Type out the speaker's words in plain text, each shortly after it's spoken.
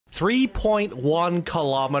3.1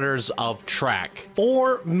 kilometers of track,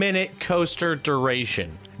 4-minute coaster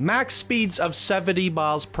duration, max speeds of 70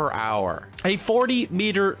 miles per hour, a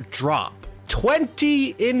 40-meter drop,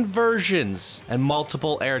 20 inversions, and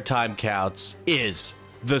multiple airtime counts is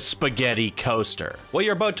the Spaghetti Coaster. What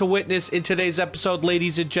you're about to witness in today's episode,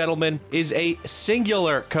 ladies and gentlemen, is a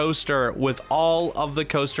singular coaster with all of the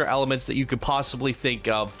coaster elements that you could possibly think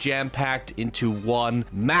of jam-packed into one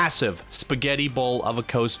massive spaghetti bowl of a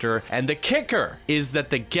coaster. And the kicker is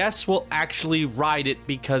that the guests will actually ride it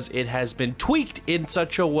because it has been tweaked in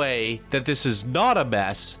such a way that this is not a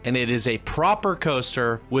mess and it is a proper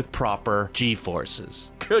coaster with proper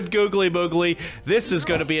G-forces. Good googly moogly. This is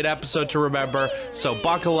going to be an episode to remember, so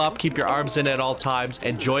buckle up, keep your arms in at all times,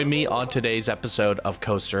 and join me on today's episode of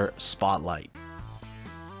Coaster Spotlight.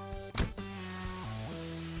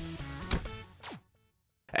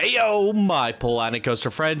 Hey yo, my Planet Coaster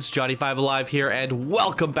friends, Johnny5 Alive here, and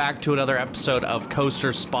welcome back to another episode of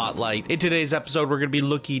Coaster Spotlight. In today's episode, we're going to be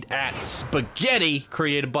looking at Spaghetti,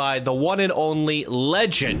 created by the one and only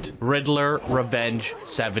legend, Riddler Revenge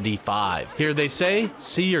 75. Here they say,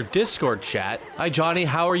 see your Discord chat. Hi Johnny,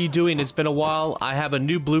 how are you doing? It's been a while. I have a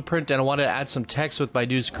new blueprint and I wanted to add some text with my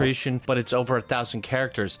newest creation, but it's over 1,000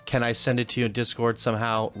 characters. Can I send it to you in Discord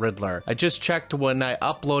somehow, Riddler? I just checked when I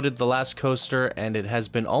uploaded the last coaster and it has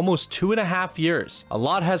been almost 2.5 years. A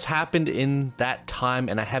lot has happened in that time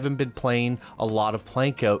and I haven't been playing a lot of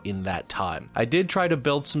Planko in that time. I did try to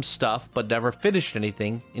build some stuff but never finished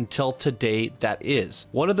anything until today, that is.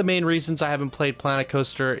 One of the main reasons I haven't played Planet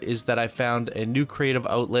Coaster is that I found a new creative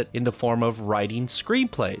outlet in the form of writing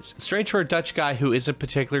screenplays. Strange for a Dutch guy who isn't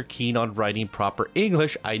particularly keen on writing proper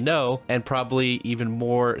English, I know, and probably even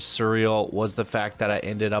more surreal was the fact that I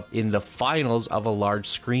ended up in the finals of a large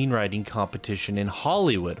screenwriting competition in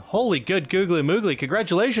Hollywood. Holy good googly moogly,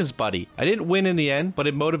 congratulations buddy. I didn't win in the end, but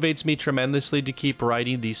it motivates me tremendously to keep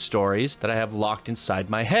writing these stories that I have locked inside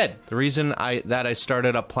my head. The reason I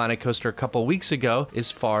started up Planet Coaster a couple weeks ago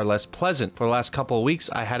is far less pleasant. For the last couple of weeks,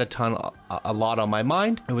 I had a lot on my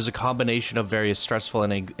mind. It was a combination of various stressful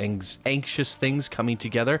and anxious things coming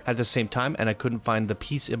together at the same time, and I couldn't find the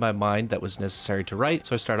peace in my mind that was necessary to write,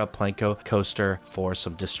 so I started up Planko Coaster for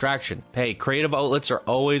some distraction. Hey, creative outlets are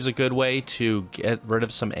always a good way to get rid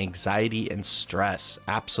of some anxiety and stress.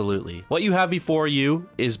 Absolutely. What you have before you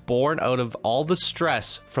is born out of all the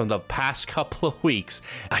stress from the past couple of weeks.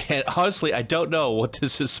 Honestly, I don't know what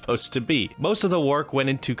this is supposed to be. Most of the work went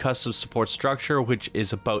into custom support structure, which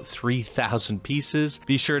is about 3,000 pieces.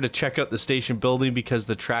 Be sure to check out the station building because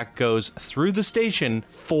the track goes through the station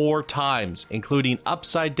 4 times, including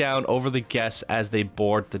upside down over the guests as they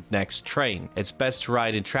board the next train. It's best to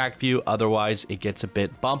ride in track view, otherwise it gets a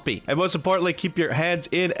bit bumpy. And most importantly, keep your hands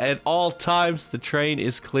in at all times. The train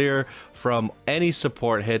is clear from any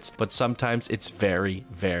support hits, but sometimes it's very,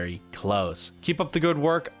 very close. Keep up the good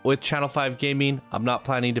work with Channel 5 Gaming. I'm not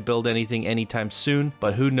planning to build anything anytime soon,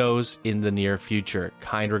 but who knows in the near future.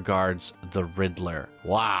 Kind regards, the Riddler.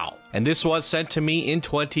 Wow. And this was sent to me in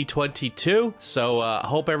 2022, so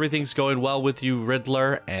hope everything's going well with you,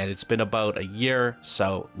 Riddler, and it's been about a year,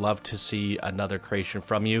 so love to see another creation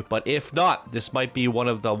from you. But if not, this might be one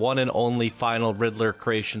of the one and only final Riddler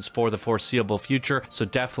creations for the foreseeable future, so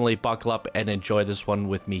definitely buckle up and enjoy this one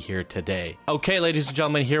with me here today. Okay, ladies and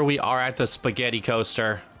gentlemen, here we are at the Spaghetti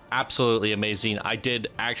Coaster. Absolutely amazing. I did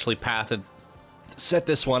actually path and set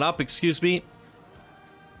this one up, excuse me.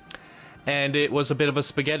 And it was a bit of a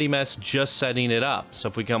spaghetti mess just setting it up. So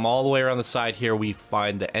if we come all the way around the side here, we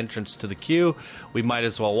find the entrance to the queue. We might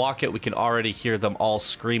as well walk it. We can already hear them all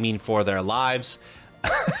screaming for their lives.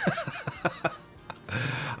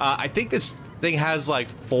 I think this thing has like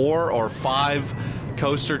 4 or 5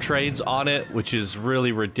 coaster trains on it, which is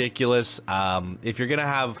really ridiculous. If you're gonna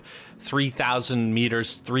have 3,000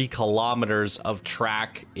 meters, 3 kilometers of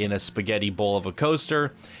track in a spaghetti bowl of a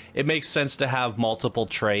coaster, it makes sense to have multiple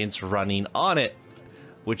trains running on it,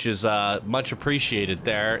 which is much appreciated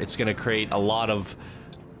there. It's going to create a lot of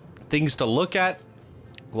things to look at,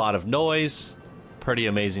 a lot of noise, pretty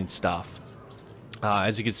amazing stuff.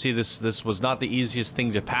 As you can see, this was not the easiest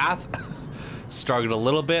thing to path. Struggled a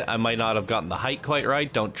little bit. I might not have gotten the height quite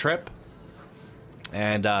right. Don't trip.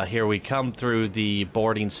 And here we come through the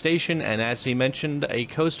boarding station, and as he mentioned, a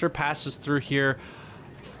coaster passes through here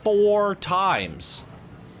 4 times.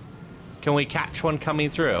 Can we catch one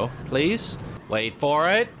coming through, please? Wait for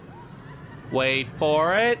it. Wait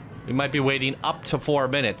for it. We might be waiting up to 4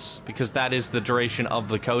 minutes because that is the duration of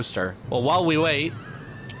the coaster. Well, while we wait,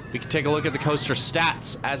 we can take a look at the coaster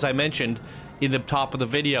stats. As I mentioned, in the top of the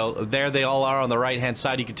video. There they all are on the right hand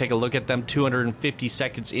side. You can take a look at them. 250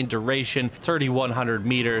 seconds in duration, 3,100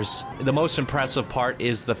 meters. The most impressive part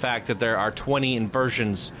is the fact that there are 20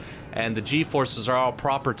 inversions, and the G-forces are all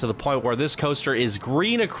proper to the point where this coaster is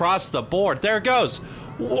green across the board. There it goes.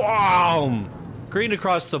 Wow! Green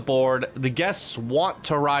across the board. The guests want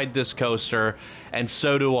to ride this coaster, and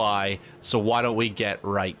so do I. So why don't we get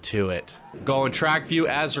right to it? Go in track view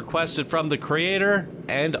as requested from the creator,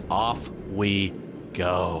 and off we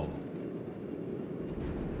go.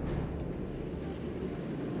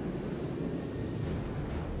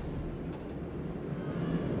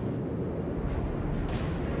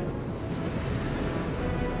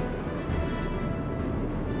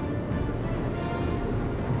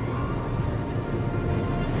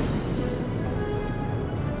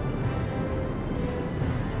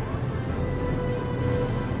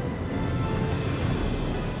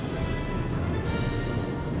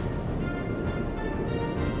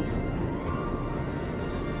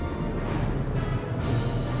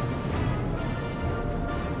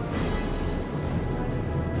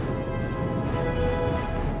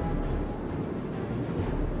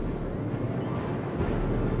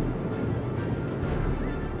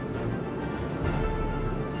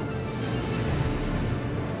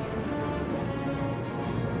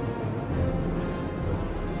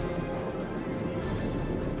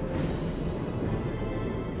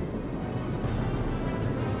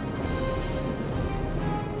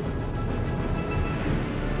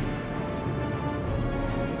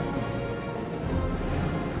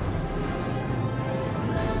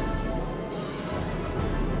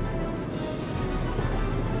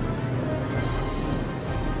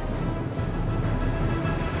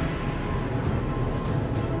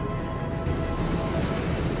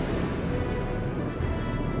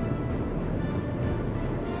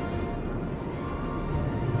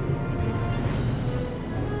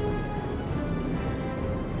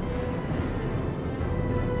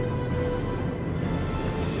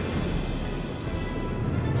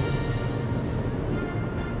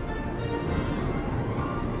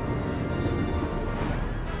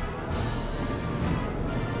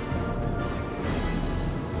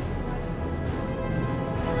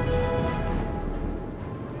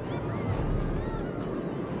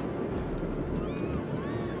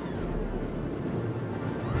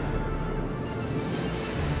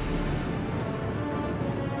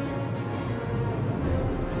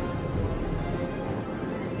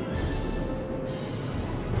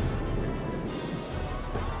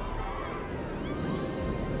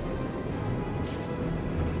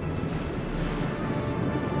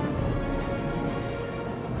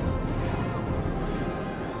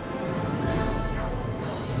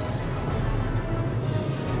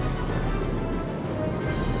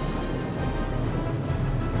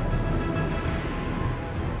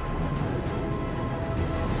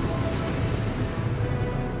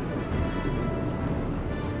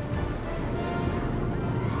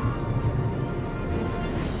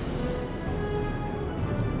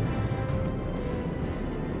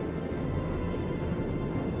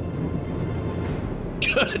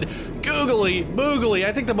 Good. Googly boogly.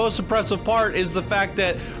 I think the most impressive part is the fact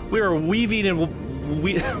that we are weaving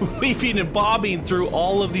and bobbing through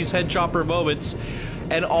all of these head chopper moments,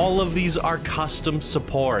 and all of these are custom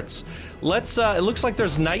supports. Let's it looks like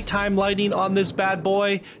there's nighttime lighting on this bad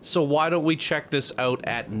boy, so why don't we check this out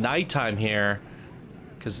at nighttime here,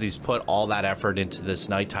 because these put all that effort into this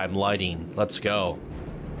nighttime lighting. Let's go.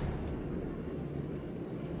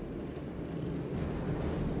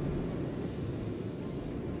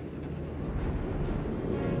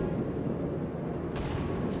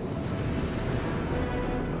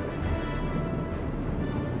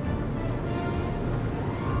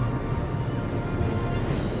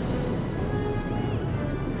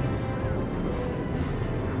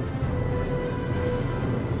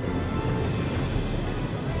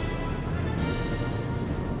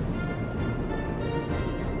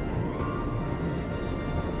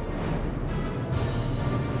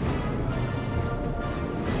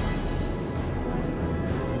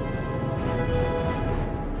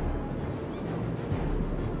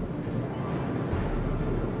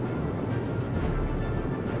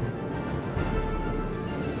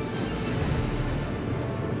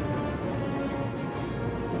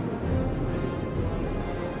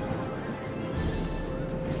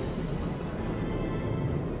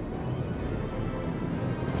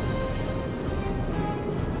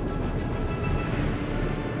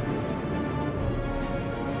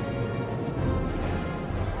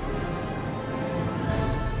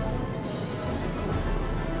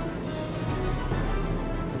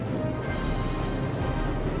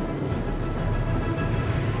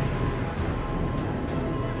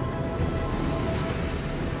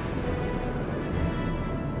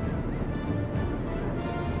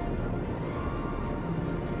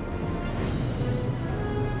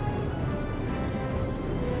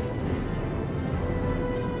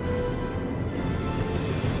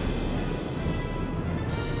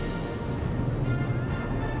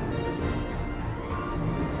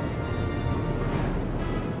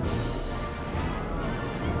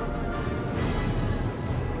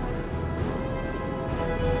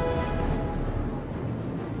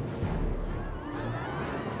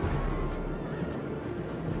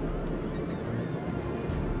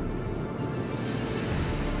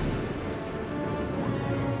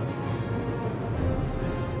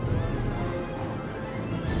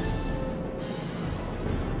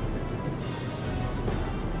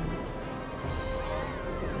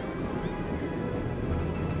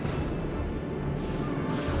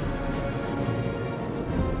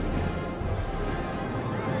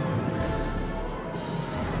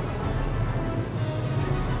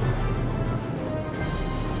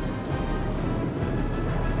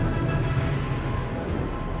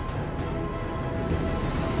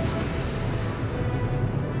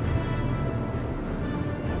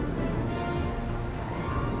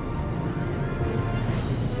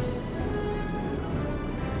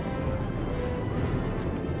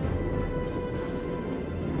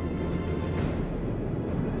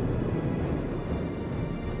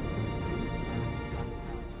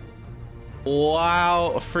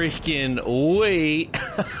 Wow, freaking wait.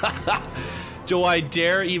 Do I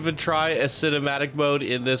dare even try a cinematic mode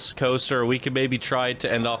in this coaster? We can maybe try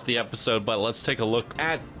to end off the episode, but let's take a look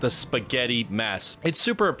at the spaghetti mess. It's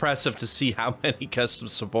super impressive to see how many custom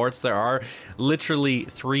supports there are. Literally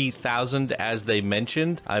 3,000 as they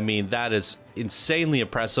mentioned. I mean, that is insanely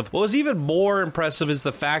impressive. What was even more impressive is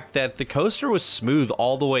the fact that the coaster was smooth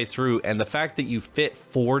all the way through, and the fact that you fit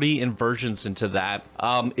 40 inversions into that.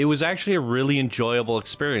 It was actually a really enjoyable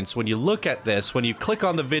experience. When you look at this, when you click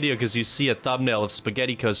on the video because you see a thumbnail of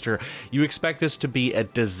Spaghetti Coaster, you expect this to be a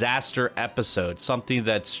disaster episode, something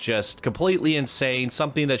that's just completely insane,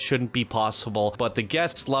 something that shouldn't be possible, but the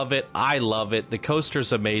guests love it. I love it. The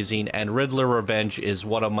coaster's amazing, and Riddler Revenge is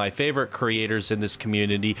one of my favorite creators in this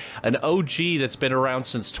community, an OG that's been around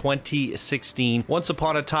since 2016. Once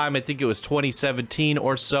upon a time, I think it was 2017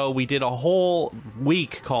 or so, we did a whole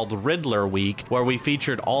week called Riddler Week, where we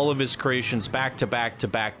featured all of his creations back to back to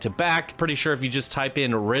back to back. Pretty sure if you just type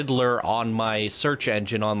in Riddler on my search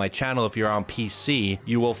engine on my channel, if you're on PC,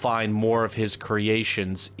 you will find more of his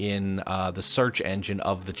creations in the search engine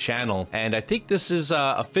of the channel. And I think this is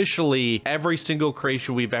officially every single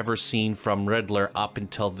creation we've ever seen from Riddler up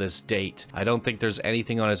until this date. I don't think there's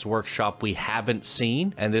anything on his workshop we haven't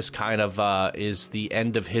seen, and this kind of is the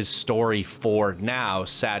end of his story for now,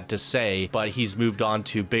 sad to say, but he's moved on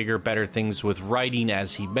to bigger, better things with writing,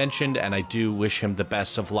 as he mentioned, and I do wish him the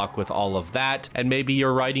best of luck with all of that. And maybe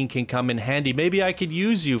your writing can come in handy. Maybe I could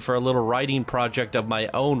use you for a little writing project of my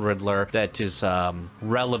own Riddler that is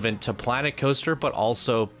relevant to Planet Coaster, but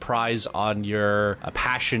also prize on your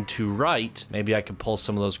passion to write. Maybe I could pull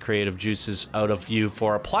some of those creative juices out of you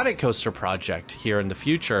for a Planet Coaster project here in the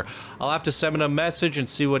future. I'll have to send him a message and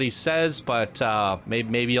see what he says, but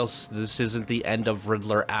maybe this isn't the end of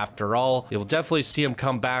Riddler after all. You'll definitely see him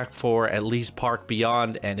come back for at least Park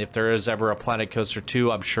Beyond, and if there is ever a Planet Coaster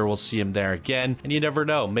 2, I'm sure we'll see him there again. And you never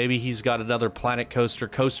know, maybe he's got another Planet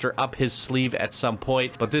Coaster up his sleeve at some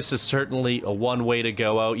point, but this is certainly a one way to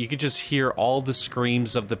go out. You could just hear all the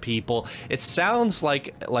screams of the people. It sounds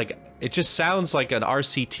like it just sounds like an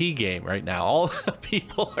RCT game right now. All the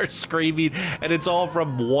people are screaming, and it's all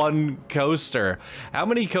from one coaster. How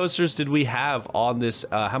many coasters did we have on this?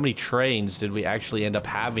 How many trains did we actually end up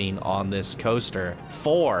having on this coaster?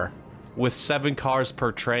 4. With 7 cars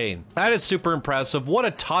per train. That is super impressive. What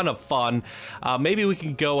a ton of fun. Maybe we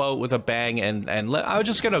can go out with a bang, and I'm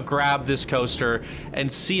just gonna grab this coaster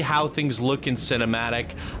and see how things look in cinematic.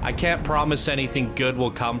 I can't promise anything good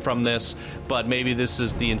will come from this, but maybe this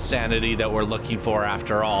is the insanity that we're looking for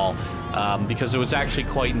after all, because it was actually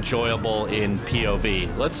quite enjoyable in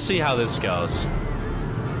POV. Let's see how this goes.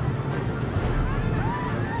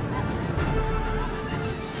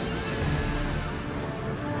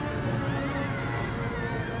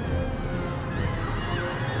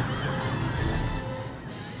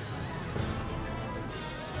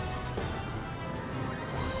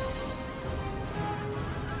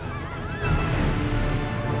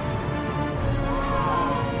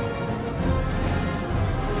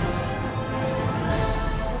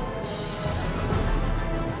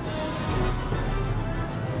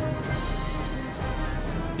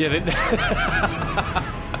 Yeah,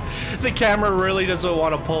 the camera really doesn't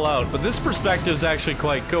want to pull out, but this perspective is actually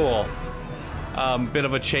quite cool. Bit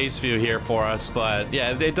of a chase view here for us, but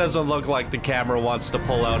yeah, it doesn't look like the camera wants to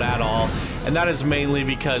pull out at all, and that is mainly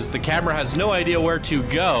because the camera has no idea where to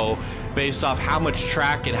go based off how much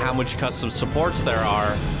track and how much custom supports there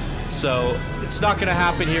are. So it's not going to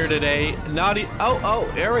happen here today.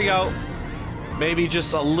 Oh, there we go. Maybe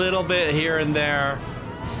just a little bit here and there,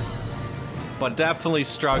 but definitely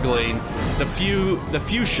struggling. The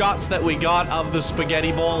few shots that we got of the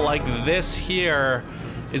spaghetti bowl like this here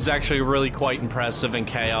is actually really quite impressive and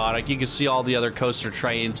chaotic. You can see all the other coaster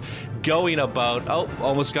trains going about. Oh,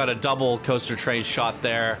 almost got a double coaster train shot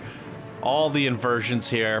there. All the inversions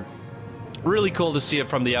here. Really cool to see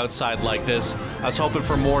it from the outside like this. I was hoping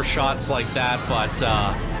for more shots like that, but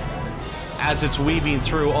as it's weaving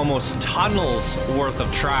through almost tunnels worth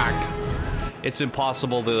of track, it's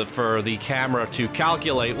impossible for the camera to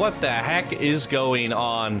calculate what the heck is going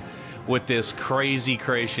on with this crazy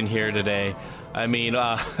creation here today. I mean,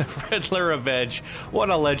 Riddler Revenge,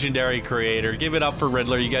 what a legendary creator. Give it up for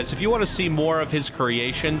Riddler, you guys. If you want to see more of his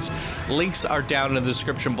creations, links are down in the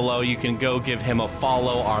description below. You can go give him a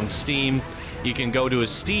follow on Steam. You can go to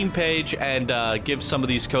his Steam page and give some of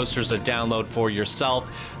these coasters a download for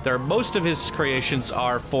yourself. Most of his creations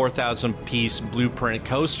are 4,000-piece blueprint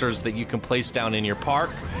coasters that you can place down in your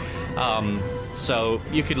park. So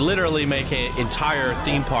you could literally make an entire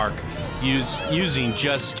theme park using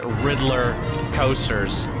just Riddler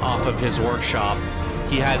coasters off of his workshop.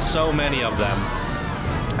 He has so many of them,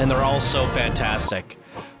 and they're all so fantastic.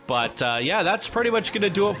 But yeah, that's pretty much going to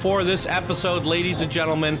do it for this episode, ladies and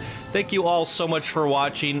gentlemen. Thank you all so much for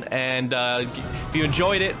watching, and if you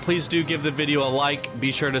enjoyed it, please do give the video a like.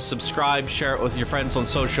 Be sure to subscribe, share it with your friends on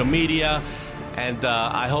social media, and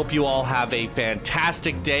I hope you all have a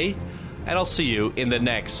fantastic day, and I'll see you in the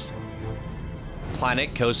next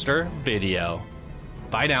Planet Coaster video.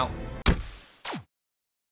 Bye now.